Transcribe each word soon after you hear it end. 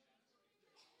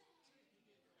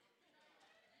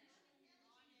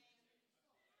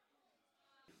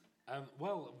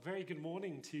Very good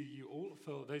morning to you all.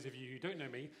 For those of you who don't know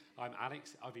me, I'm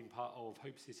Alex. I've been part of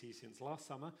Hope City since last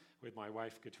summer with my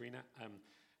wife, Katrina.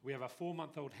 We have a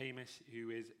 4-month-old Hamish who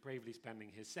is bravely spending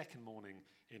his second morning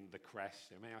in the creche.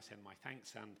 So may I send my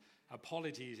thanks and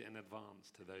apologies in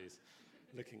advance to those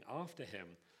looking after him.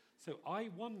 So I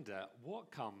wonder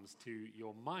what comes to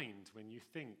your mind when you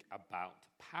think about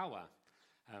power.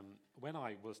 When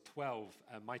I was 12,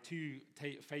 my two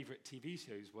favorite TV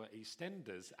shows were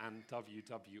EastEnders and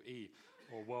WWE,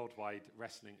 or Worldwide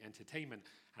Wrestling Entertainment,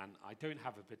 and I don't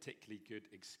have a particularly good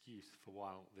excuse for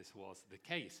why this was the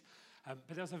case.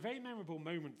 But there was a very memorable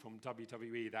moment from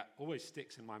WWE that always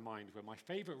sticks in my mind, where my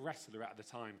favorite wrestler at the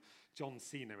time, John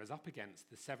Cena, is up against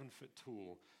the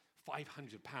 7-foot-tall,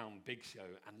 500-pound Big Show,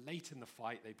 and late in the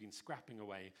fight, they've been scrapping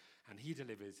away, and he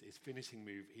delivers his finishing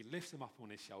move. He lifts him up on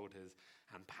his shoulders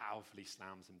and powerfully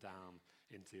slams him down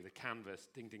into the canvas.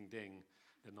 Ding, ding, ding,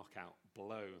 the knockout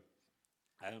blow.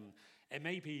 It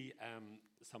may be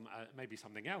maybe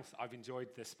something else. I've enjoyed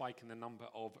the spike in the number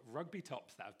of rugby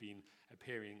tops that have been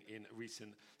appearing in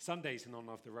recent Sundays in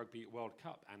honour of the Rugby World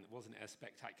Cup, and wasn't it a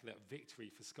spectacular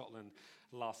victory for Scotland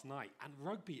last night? And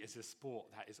rugby is a sport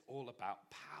that is all about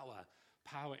power.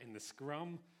 Power in the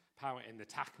scrum, power in the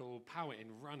tackle, power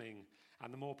in running,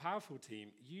 and the more powerful team,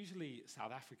 usually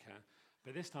South Africa,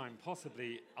 but this time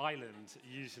possibly Ireland,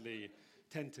 usually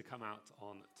tend to come out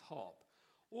on top.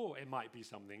 Or it might be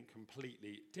something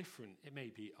completely different. It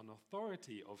may be an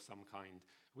authority of some kind.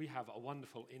 We have a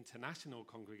wonderful international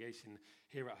congregation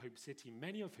here at Hope City,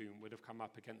 many of whom would have come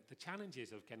up against the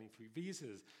challenges of getting through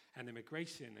visas and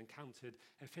immigration, and encountered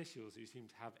officials who seem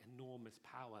to have enormous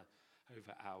power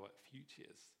over our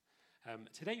futures.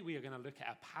 Today we are going to look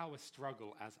at a power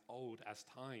struggle as old as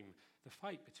time, the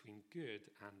fight between good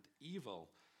and evil.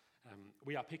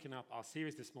 We are picking up our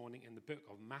series this morning in the book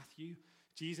of Matthew.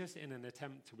 Jesus, in an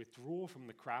attempt to withdraw from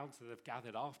the crowds that have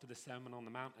gathered after the Sermon on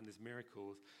the Mount and his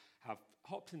miracles, have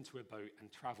hopped into a boat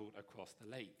and travelled across the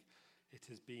lake. It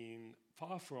has been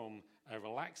far from a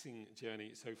relaxing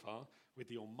journey so far, with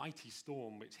the almighty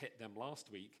storm which hit them last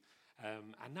week.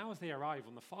 And now as they arrive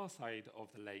on the far side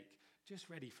of the lake, just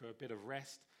ready for a bit of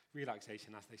rest,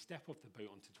 relaxation, as they step off the boat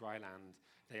onto dry land,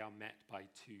 they are met by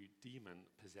 2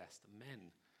 demon-possessed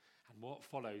men. And what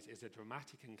follows is a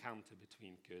dramatic encounter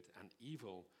between good and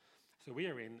evil. So we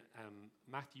are in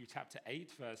Matthew chapter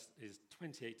 8, verses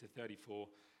 28 to 34,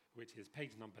 which is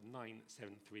page number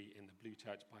 973 in the Blue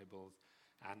Church Bibles.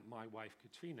 And my wife,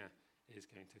 Katrina, is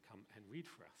going to come and read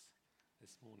for us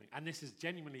this morning. And this is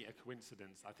genuinely a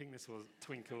coincidence. I think this was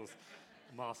Twinkle's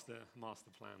master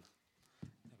plan.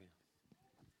 There we are.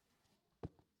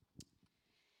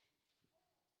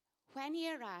 When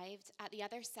he arrived at the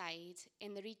other side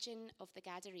in the region of the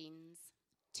Gadarenes,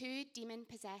 2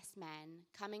 demon-possessed men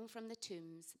coming from the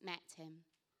tombs met him.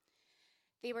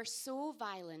 They were so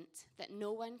violent that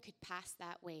no one could pass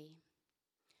that way.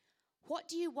 "What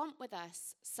do you want with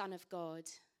us, Son of God?"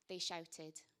 they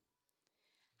shouted.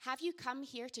 "Have you come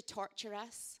here to torture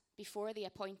us before the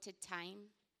appointed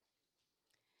time?"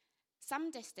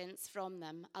 Some distance from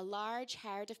them, a large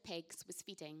herd of pigs was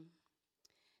feeding.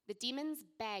 The demons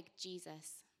begged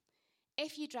Jesus,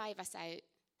 "If you drive us out,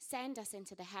 send us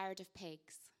into the herd of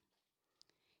pigs."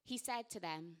 He said to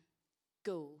them,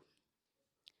 "Go."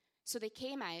 So they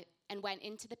came out and went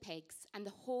into the pigs, and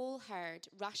the whole herd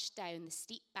rushed down the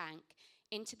steep bank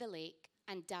into the lake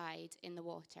and died in the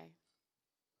water.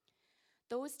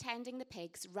 Those tending the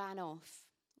pigs ran off,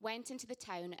 went into the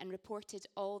town and reported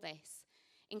all this,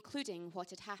 including what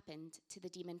had happened to the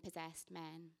demon-possessed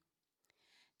men.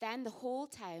 Then the whole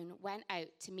town went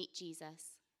out to meet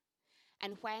Jesus,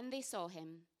 and when they saw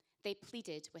him, they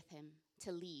pleaded with him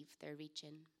to leave their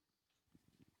region.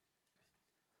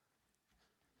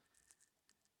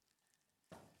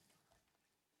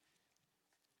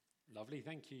 Lovely,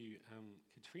 thank you,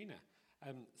 Katrina.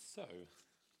 So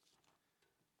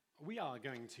we are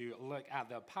going to look at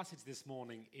the passage this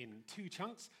morning in 2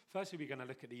 chunks. Firstly, we're going to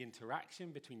look at the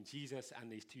interaction between Jesus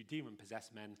and these 2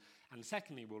 demon-possessed men. And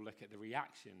secondly, we'll look at the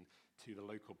reaction to the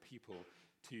local people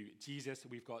to Jesus.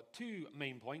 We've got 2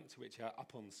 main points which are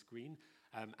up on screen.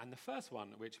 And the first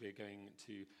one, which we're going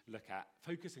to look at,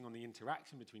 focusing on the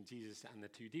interaction between Jesus and the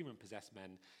 2 demon-possessed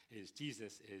men, is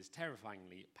Jesus is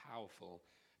terrifyingly powerful,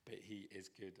 but he is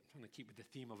good. I'm trying to keep with the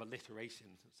theme of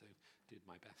alliteration, so did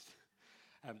my best.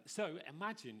 So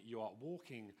imagine you are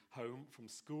walking home from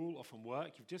school or from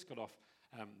work. You've just got off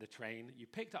the train. You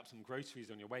picked up some groceries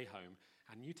on your way home,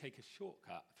 and you take a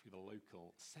shortcut through the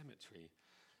local cemetery.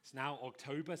 It's now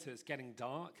October, so it's getting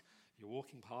dark. You're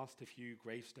walking past a few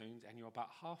gravestones, and you're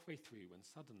about halfway through when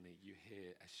suddenly you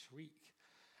hear a shriek.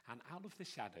 and out of the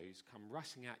shadows come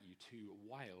rushing at you two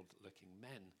wild-looking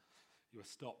men. You are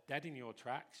stopped dead in your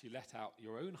tracks, you let out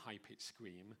your own high-pitched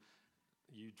scream,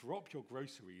 you drop your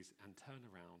groceries and turn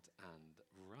around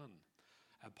and run.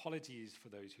 Apologies for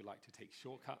those who like to take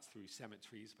shortcuts through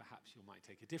cemeteries. Perhaps you might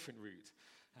take a different route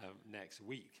next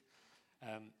week.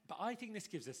 But I think this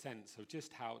gives a sense of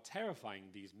just how terrifying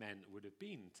these men would have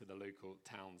been to the local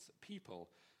town's people.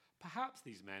 Perhaps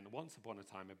these men, once upon a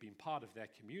time, have been part of their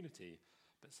community,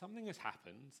 but something has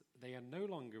happened. They are no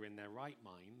longer in their right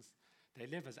minds. They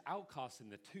live as outcasts in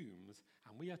the tombs,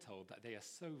 and we are told that they are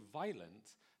so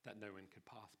violent that no one could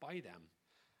pass by them.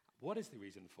 What is the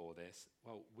reason for this?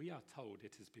 Well, we are told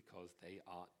it is because they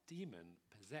are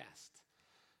demon-possessed.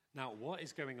 Now, what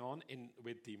is going on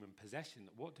with demon possession?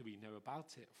 What do we know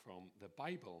about it from the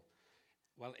Bible?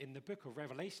 Well, in the book of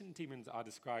Revelation, demons are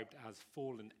described as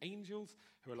fallen angels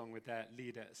who, along with their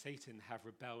leader Satan, have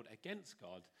rebelled against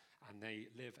God, and they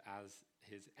live as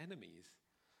his enemies.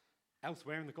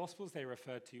 Elsewhere in the Gospels, they are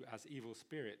referred to as evil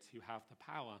spirits who have the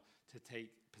power to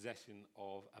take possession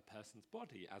of a person's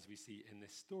body, as we see in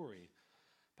this story.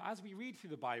 But as we read through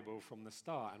the Bible from the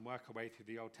start and work our way through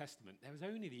the Old Testament, there is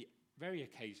only the very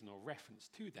occasional reference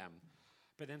to them.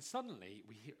 But then suddenly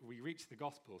we reach the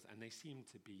Gospels and they seem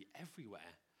to be everywhere.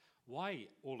 Why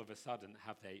all of a sudden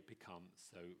have they become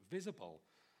so visible?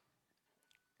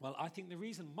 Well, I think the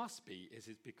reason must be is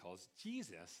because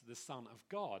Jesus, the Son of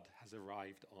God, has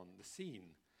arrived on the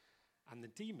scene. And the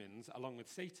demons, along with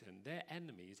Satan, their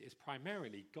enemies, is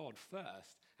primarily God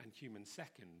first and humans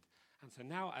second. And so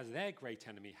now, as their great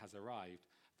enemy has arrived,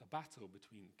 the battle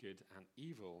between good and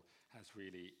evil has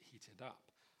really heated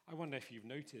up. I wonder if you've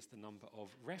noticed the number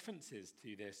of references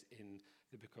to this in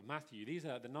the book of Matthew. These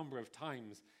are the number of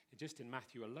times, just in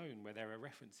Matthew alone, where there are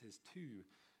references to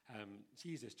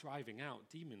Jesus driving out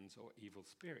demons or evil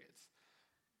spirits.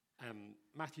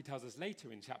 Matthew tells us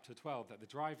later in chapter 12 that the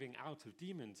driving out of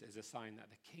demons is a sign that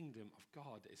the kingdom of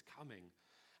God is coming,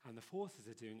 and the forces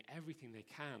are doing everything they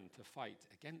can to fight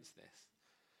against this.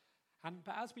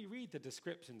 But as we read the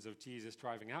descriptions of Jesus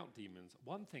driving out demons,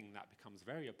 one thing that becomes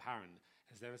very apparent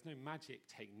is there is no magic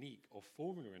technique or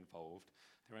formula involved.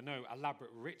 There are no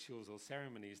elaborate rituals or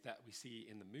ceremonies that we see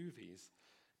in the movies.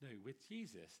 No, with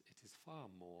Jesus, it is far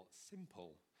more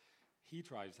simple. He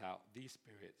drives out these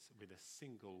spirits with a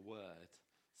single word,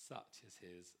 such as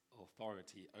his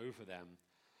authority over them.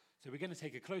 So we're going to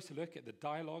take a closer look at the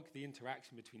dialogue, the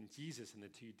interaction between Jesus and the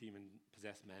two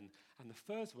demon-possessed men. And the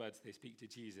first words they speak to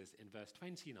Jesus in verse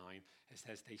 29, it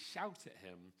says, they shout at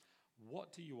him,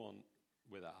 "What do you want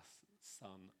with us,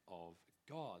 Son of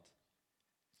God?"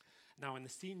 Now, in the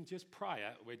scene just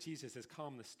prior, where Jesus has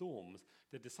calmed the storms,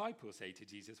 the disciples say to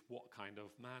Jesus, "What kind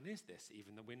of man is this?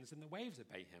 Even the winds and the waves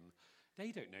obey him."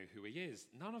 They don't know who he is.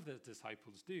 None of the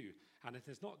disciples do. And it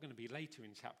is not going to be later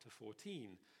in chapter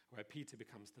 14 where Peter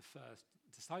becomes the first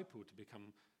disciple to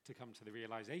come to the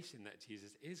realization that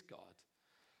Jesus is God.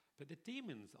 But the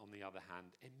demons, on the other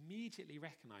hand, immediately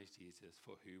recognize Jesus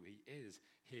for who he is,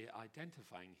 here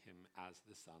identifying him as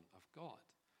the Son of God.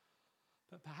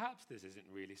 But perhaps this isn't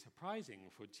really surprising,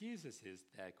 for Jesus is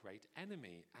their great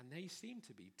enemy, and they seem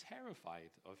to be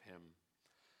terrified of him.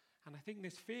 And I think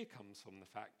this fear comes from the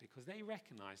fact because they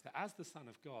recognize that as the Son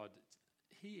of God,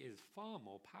 he is far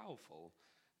more powerful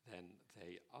than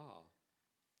they are.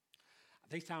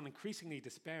 They sound increasingly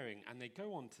despairing, and they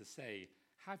go on to say,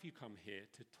 "Have you come here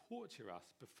to torture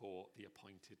us before the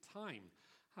appointed time?"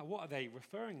 What are they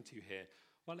referring to here?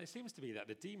 Well, it seems to be that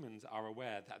the demons are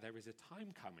aware that there is a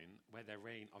time coming where their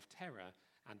reign of terror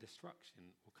and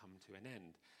destruction will come to an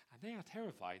end. And they are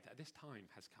terrified that this time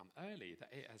has come early,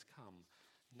 that it has come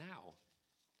now.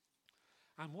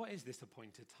 And what is this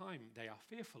appointed time they are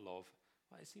fearful of?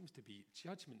 Well, it seems to be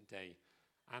Judgment Day.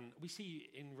 And we see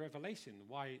in Revelation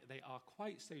why they are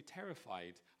quite so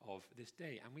terrified of this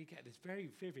day. And we get this very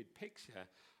vivid picture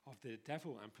of the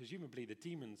devil and presumably the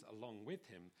demons along with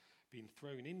him being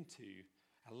thrown into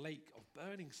a lake of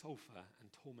burning sulfur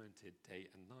and tormented day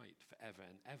and night forever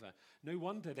and ever. No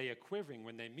wonder they are quivering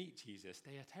when they meet Jesus.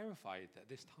 They are terrified that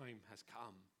this time has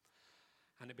come.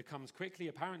 And it becomes quickly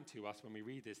apparent to us when we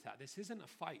read this that this isn't a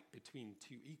fight between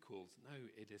two equals. No,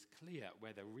 it is clear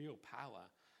where the real power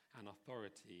and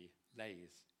authority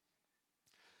lays.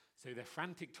 So their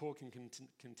frantic talking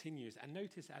continues. And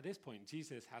notice at this point,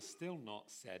 Jesus has still not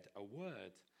said a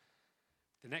word.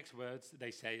 The next words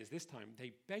they say is this time,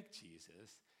 they beg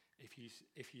Jesus, if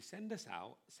you send us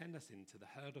out, send us into the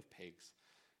herd of pigs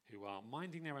who are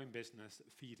minding their own business,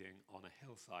 feeding on a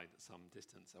hillside some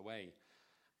distance away.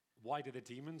 Why do the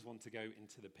demons want to go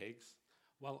into the pigs?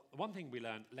 Well, one thing we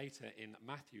learned later in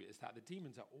Matthew is that the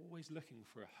demons are always looking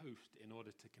for a host in order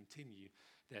to continue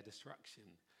their destruction.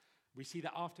 We see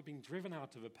that after being driven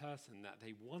out of a person, that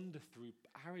they wander through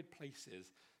arid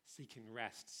places seeking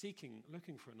rest,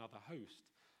 looking for another host,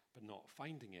 but not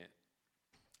finding it.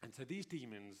 And so these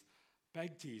demons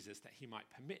beg Jesus that he might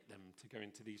permit them to go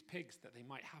into these pigs, that they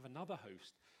might have another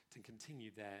host to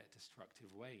continue their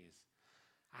destructive ways.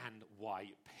 And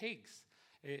why pigs?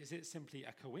 Is it simply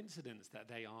a coincidence that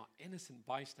they are innocent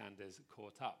bystanders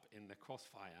caught up in the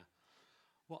crossfire?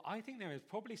 Well, I think there is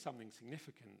probably something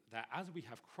significant that as we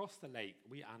have crossed the lake,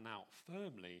 we are now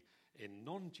firmly in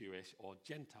non-Jewish or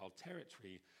Gentile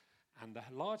territory, and the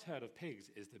large herd of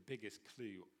pigs is the biggest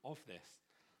clue of this.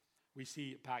 We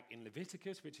see back in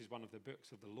Leviticus, which is one of the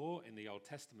books of the law in the Old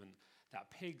Testament, that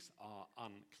pigs are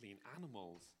unclean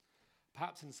animals.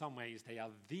 Perhaps in some ways they are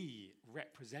the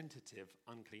representative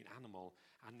unclean animal,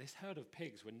 and this herd of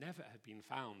pigs would never have been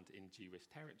found in Jewish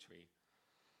territory.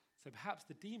 So perhaps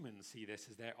the demons see this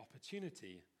as their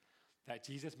opportunity, that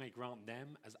Jesus may grant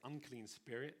them as unclean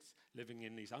spirits, living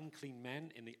in these unclean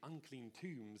men in the unclean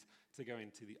tombs, to go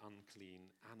into the unclean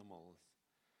animals.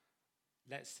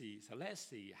 Let's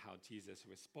see how Jesus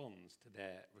responds to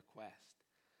their request.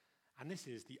 And this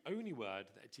is the only word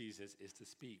that Jesus is to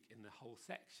speak in the whole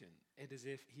section. It is as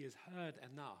if he has heard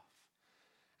enough,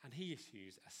 and he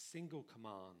issues a single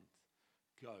command: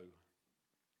 go.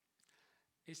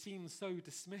 It seems so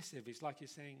dismissive. It's like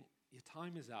he's saying, your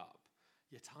time is up.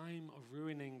 Your time of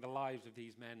ruining the lives of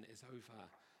these men is over,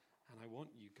 and I want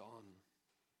you gone.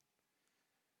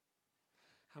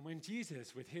 And when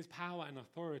Jesus, with his power and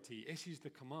authority, issues the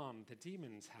command, the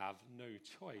demons have no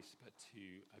choice but to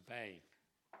obey.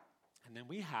 And then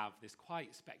we have this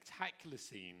quite spectacular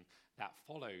scene that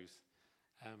follows.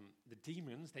 The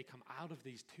demons, they come out of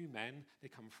these two men, they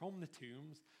come from the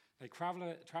tombs, they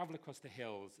travel across the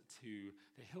hills to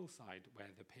the hillside where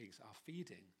the pigs are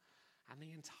feeding. And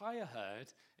the entire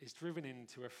herd is driven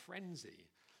into a frenzy,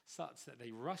 such that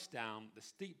they rush down the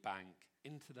steep bank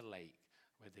into the lake,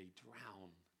 where they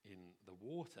drown in the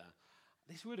water.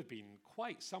 This would have been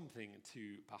quite something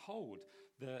to behold.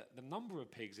 The number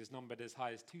of pigs is numbered as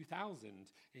high as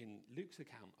 2,000 in Luke's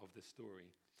account of the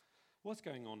story. What's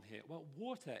going on here? Well,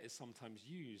 water is sometimes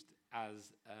used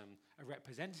as a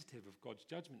representative of God's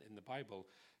judgment in the Bible.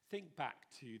 Think back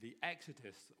to the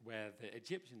Exodus, where the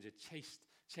Egyptians had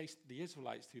chased the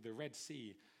Israelites through the Red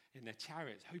Sea in their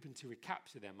chariots, hoping to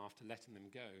recapture them after letting them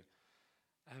go.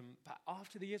 But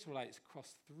after the Israelites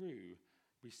crossed through,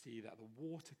 we see that the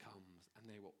water comes and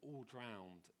they were all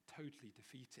drowned, totally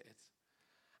defeated.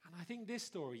 And I think this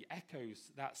story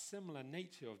echoes that similar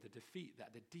nature of the defeat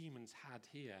that the demons had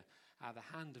here at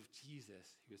the hand of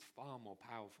Jesus, who is far more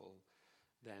powerful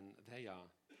than they are.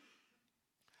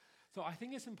 So I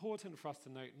think it's important for us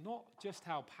to note not just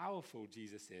how powerful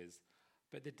Jesus is,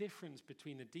 but the difference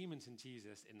between the demons and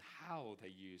Jesus in how they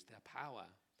use their power.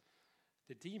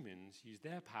 The demons use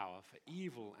their power for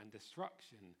evil and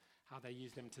destruction, how they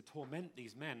use them to torment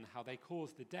these men, how they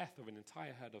cause the death of an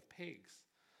entire herd of pigs.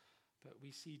 But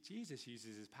we see Jesus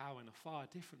uses his power in a far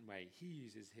different way. He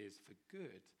uses his for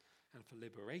good and for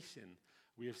liberation.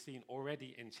 We have seen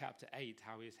already in chapter 8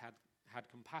 how he has had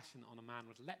compassion on a man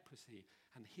with leprosy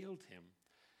and healed him,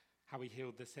 how he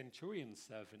healed the centurion's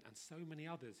servant and so many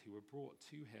others who were brought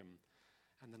to him.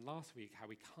 And then last week, how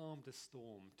he calmed a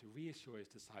storm to reassure his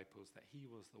disciples that he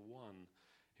was the one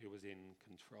who was in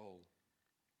control.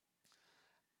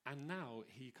 And now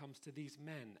he comes to these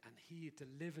men and he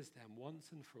delivers them once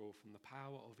and for all from the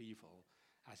power of evil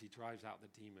as he drives out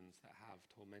the demons that have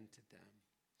tormented them.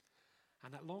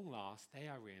 And at long last, they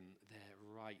are in their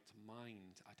right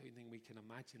mind. I don't think we can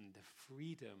imagine the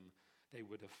freedom they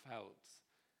would have felt.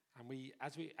 And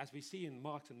as we see in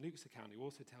Mark and Luke's account, who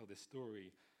also tell this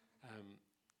story,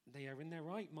 they are in their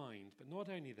right mind, but not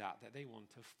only that they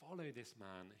want to follow this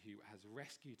man who has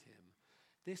rescued him,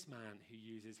 this man who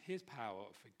uses his power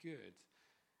for good,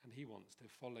 and he wants to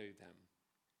follow them.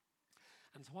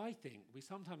 And so I think we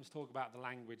sometimes talk about the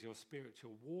language of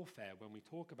spiritual warfare when we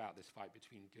talk about this fight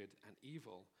between good and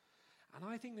evil. And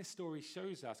I think this story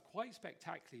shows us quite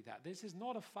spectacularly that this is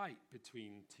not a fight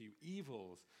between two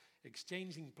evils,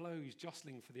 exchanging blows,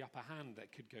 jostling for the upper hand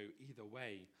that could go either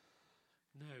way.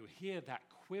 No, hear that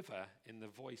quiver in the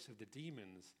voice of the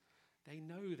demons. They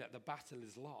know that the battle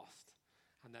is lost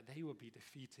and that they will be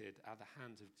defeated at the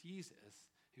hands of Jesus,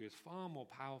 who is far more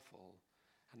powerful,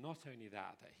 and not only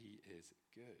that he is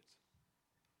good.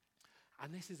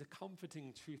 And this is a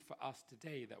comforting truth for us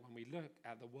today, that when we look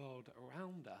at the world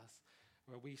around us,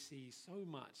 where we see so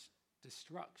much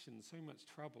destruction, so much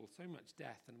trouble, so much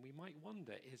death, and we might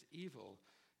wonder, is evil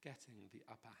getting the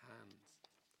upper hand.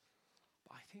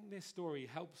 But I think this story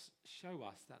helps show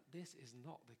us that this is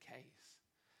not the case.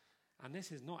 And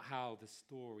this is not how the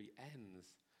story ends.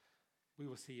 We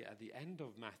will see at the end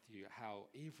of Matthew how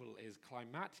evil is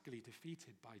climatically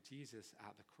defeated by Jesus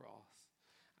at the cross.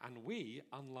 And we,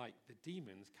 unlike the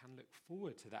demons, can look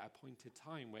forward to that appointed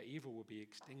time where evil will be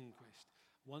extinguished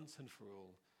once and for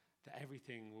all, that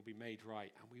everything will be made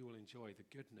right, and we will enjoy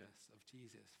the goodness of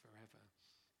Jesus forever.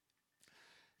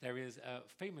 There is a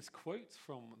famous quote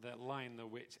from The Lion, the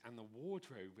Witch, and the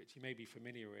Wardrobe, which you may be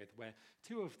familiar with, where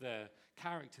two of the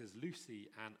characters, Lucy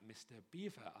and Mr.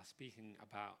 Beaver, are speaking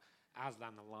about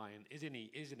Aslan the lion. Isn't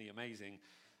he amazing?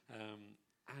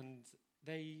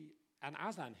 And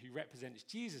Aslan, who represents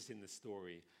Jesus in the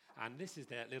story, and this is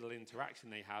their little interaction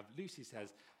they have. Lucy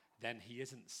says, "Then he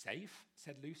isn't safe,"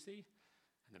 said Lucy.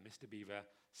 And then Mr. Beaver,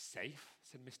 "Safe,"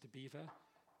 said Mr. Beaver.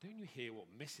 "Don't you hear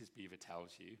what Mrs. Beaver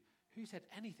tells you? Who said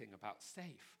anything about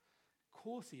safe? Of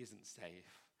course he isn't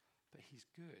safe, but he's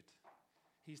good.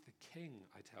 He's the king,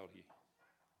 I tell you.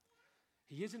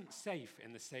 He isn't safe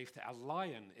in the safe that a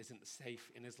lion isn't safe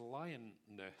in his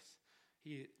lionness,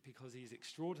 because he's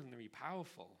extraordinarily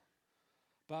powerful.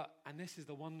 But, and this is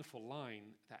the wonderful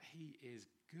line, that he is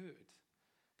good,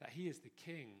 that he is the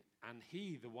king, and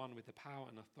he, the one with the power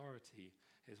and authority,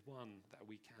 is one that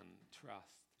we can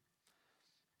trust."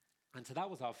 And so that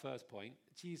was our first point.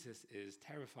 Jesus is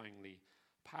terrifyingly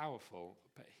powerful,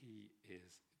 but he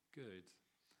is good.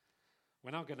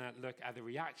 We're now going to look at the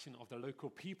reaction of the local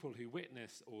people who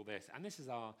witness all this. And this is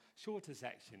our shorter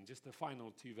section, just the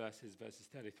final two verses, verses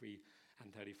 33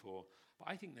 and 34. But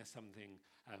I think there's something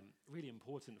really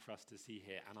important for us to see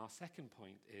here. And our second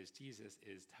point is Jesus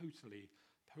is totally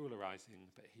polarizing,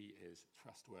 but he is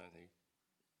trustworthy.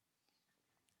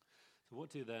 So what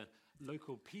do the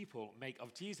local people make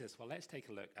of Jesus? Well, let's take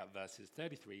a look at verses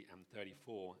 33 and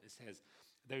 34. It says,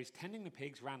 "Those tending the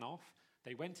pigs ran off.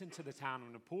 They went into the town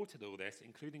and reported all this,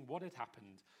 including what had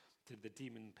happened to the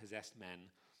demon-possessed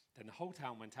men. Then the whole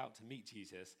town went out to meet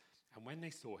Jesus, and when they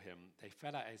saw him, they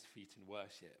fell at his feet in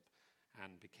worship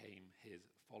and became his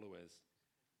followers."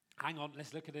 Hang on,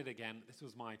 let's look at it again. This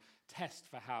was my test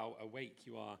for how awake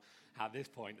you are at this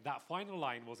point. That final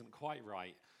line wasn't quite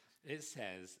right. It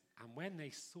says, "And when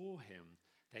they saw him,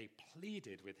 they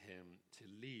pleaded with him to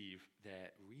leave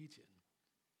their region."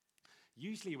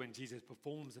 Usually when Jesus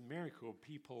performs a miracle,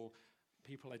 people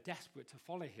are desperate to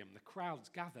follow him. The crowds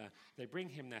gather, they bring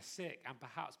him their sick, and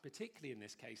perhaps particularly in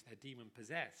this case, they're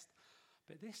demon-possessed.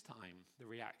 But this time, the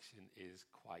reaction is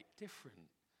quite different.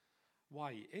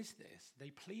 Why is this?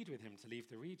 They plead with him to leave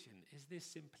the region. Is this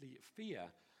simply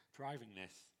fear driving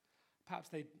this? Perhaps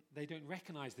they don't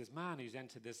recognize this man who's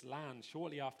entered this land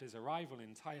shortly after his arrival. An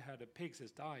entire herd of pigs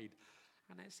has died.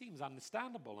 And it seems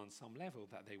understandable on some level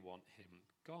that they want him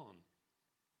gone.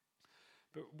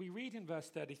 But we read in verse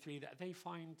 33 that they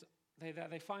find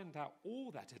out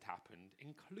all that had happened,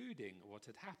 including what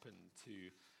had happened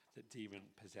to the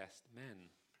demon-possessed men.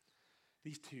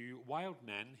 These two wild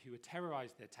men who had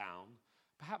terrorized their town,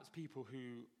 perhaps people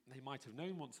who they might have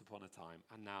known once upon a time,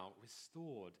 are now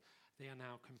restored. They are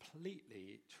now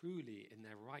completely, truly in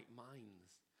their right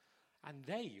minds. And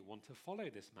they want to follow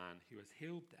this man who has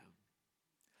healed them.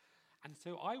 And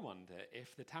so I wonder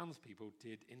if the townspeople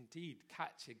did indeed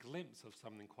catch a glimpse of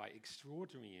something quite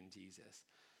extraordinary in Jesus,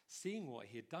 seeing what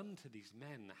he had done to these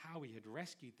men, how he had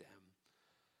rescued them.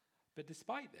 But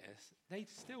despite this, they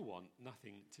still want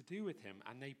nothing to do with him,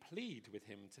 and they plead with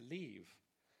him to leave.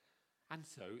 And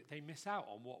so they miss out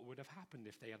on what would have happened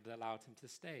if they had allowed him to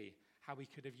stay, how he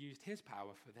could have used his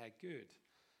power for their good,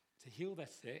 to heal their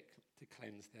sick, to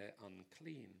cleanse their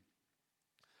unclean,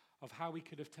 of how he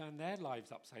could have turned their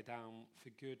lives upside down for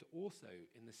good also,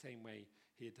 in the same way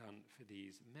he had done for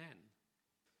these men.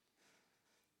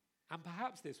 And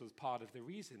perhaps this was part of the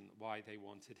reason why they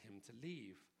wanted him to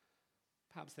leave.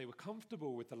 Perhaps they were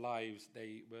comfortable with the lives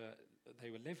they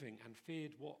were living and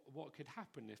feared what could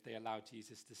happen if they allowed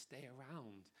Jesus to stay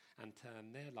around and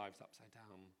turn their lives upside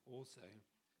down also.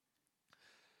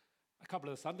 A couple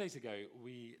of Sundays ago,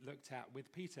 we looked at,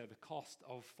 with Peter, the cost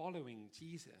of following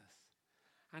Jesus.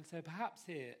 And so perhaps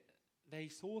here they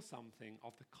saw something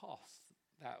of the cost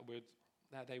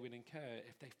that they would incur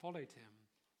if they followed him.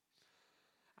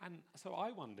 And so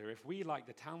I wonder if we, like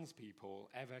the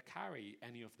townspeople, ever carry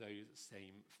any of those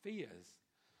same fears.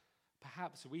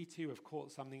 Perhaps we too have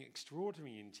caught something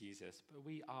extraordinary in Jesus, but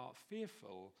we are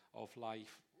fearful of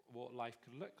life, what life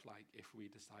could look like if we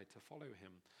decide to follow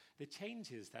him, the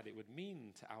changes that it would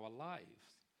mean to our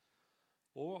lives.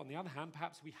 Or, on the other hand,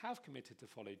 perhaps we have committed to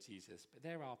follow Jesus, but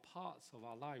there are parts of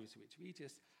our lives which we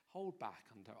just hold back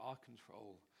under our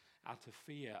control, out of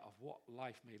fear of what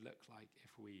life may look like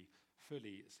if we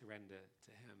fully surrender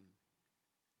to him.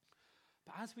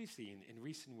 But as we've seen in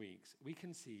recent weeks, we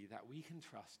can see that we can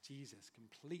trust Jesus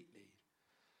completely,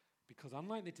 because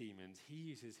unlike the demons, he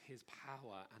uses his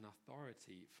power and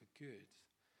authority for good.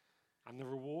 And the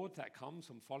reward that comes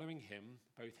from following him,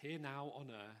 both here now on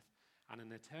earth and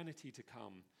in eternity to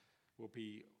come, will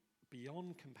be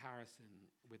beyond comparison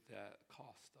with the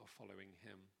cost of following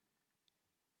him.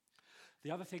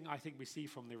 The other thing I think we see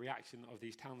from the reaction of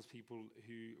these townspeople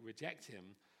who reject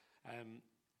him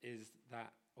is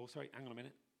that, hang on a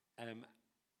minute.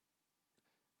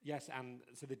 Yes, and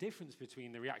so the difference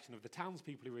between the reaction of the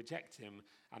townspeople who reject him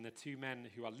and the two men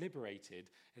who are liberated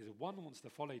is one wants to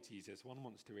follow Jesus, one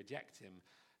wants to reject him.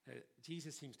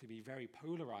 Jesus seems to be very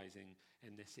polarizing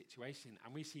in this situation,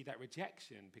 and we see that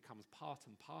rejection becomes part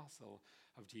and parcel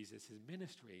of Jesus'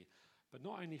 ministry. But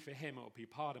not only for him, it will be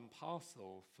part and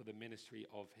parcel for the ministry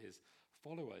of his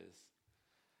followers.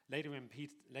 Later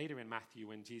in Matthew,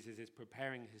 when Jesus is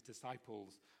preparing his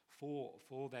disciples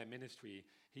for their ministry,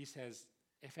 he says,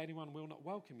 if anyone will not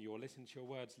welcome you or listen to your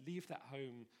words, leave that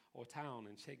home or town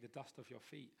and shake the dust off your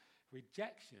feet.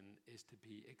 Rejection is to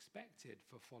be expected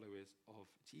for followers of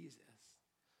Jesus.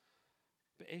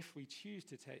 But if we choose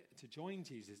to join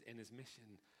Jesus in his mission,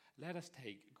 let us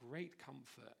take great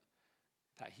comfort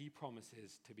that he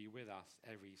promises to be with us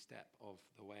every step of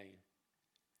the way.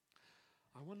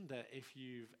 I wonder if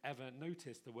you've ever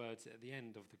noticed the words at the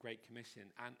end of the Great Commission.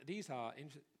 And these are,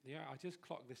 I just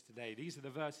clocked this today. These are the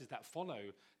verses that follow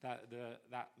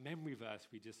that memory verse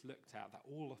we just looked at, that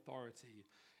all authority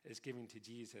is given to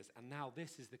Jesus. And now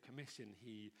this is the commission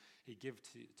he gives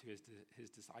to his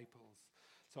disciples.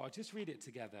 So I'll just read it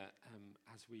together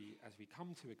as we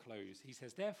come to a close. He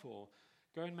says, therefore,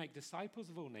 go and make disciples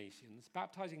of all nations,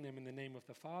 baptizing them in the name of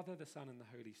the Father, the Son, and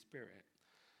the Holy Spirit,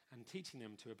 and teaching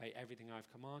them to obey everything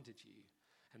I've commanded you.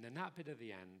 And then that bit at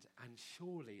the end, and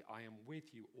surely I am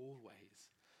with you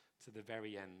always to the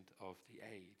very end of the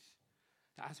age.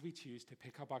 That as we choose to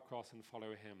pick up our cross and follow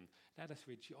him, let us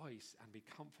rejoice and be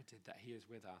comforted that he is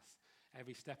with us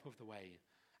every step of the way.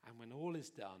 And when all is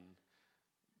done,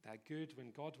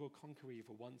 when God will conquer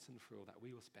evil once and for all, that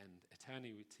we will spend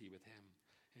eternity with him,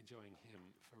 enjoying him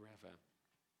forever.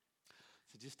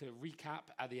 So just to recap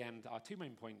at the end, our two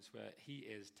main points were he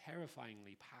is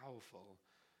terrifyingly powerful,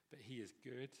 but he is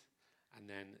good. And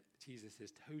then Jesus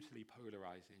is totally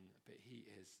polarizing, but he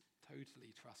is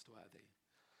totally trustworthy.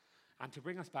 And to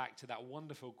bring us back to that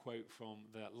wonderful quote from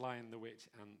The Lion, the Witch,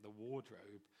 and the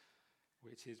Wardrobe,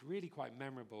 which is really quite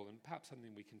memorable and perhaps something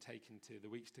we can take into the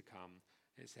weeks to come.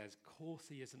 It says, course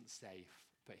he isn't safe,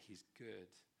 but he's good.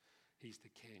 He's the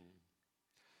king.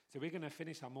 So we're going to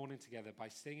finish our morning together by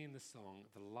singing the song,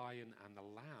 The Lion and the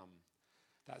Lamb.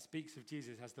 That speaks of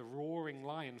Jesus as the roaring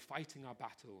lion fighting our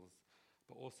battles,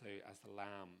 but also as the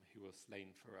lamb who was slain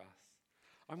for us.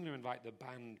 I'm going to invite the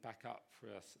band back up for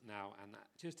us now, and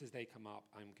just as they come up,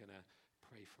 I'm going to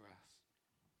pray for us.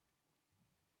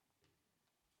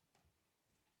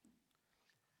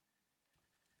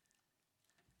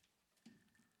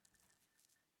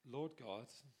 Lord God,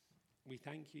 we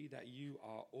thank you that you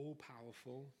are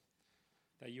all-powerful,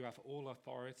 that you have all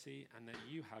authority, and that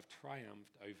you have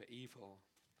triumphed over evil.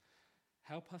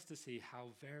 Help us to see how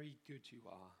very good you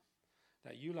are,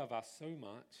 that you love us so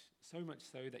much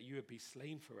so that you would be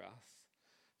slain for us.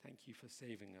 Thank you for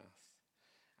saving us.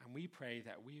 And we pray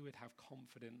that we would have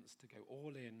confidence to go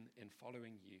all in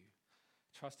following you,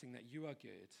 trusting that you are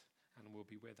good and will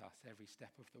be with us every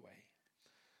step of the way.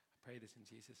 I pray this in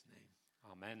Jesus' name.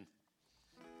 Amen.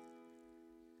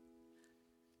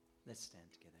 Let's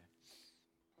stand together.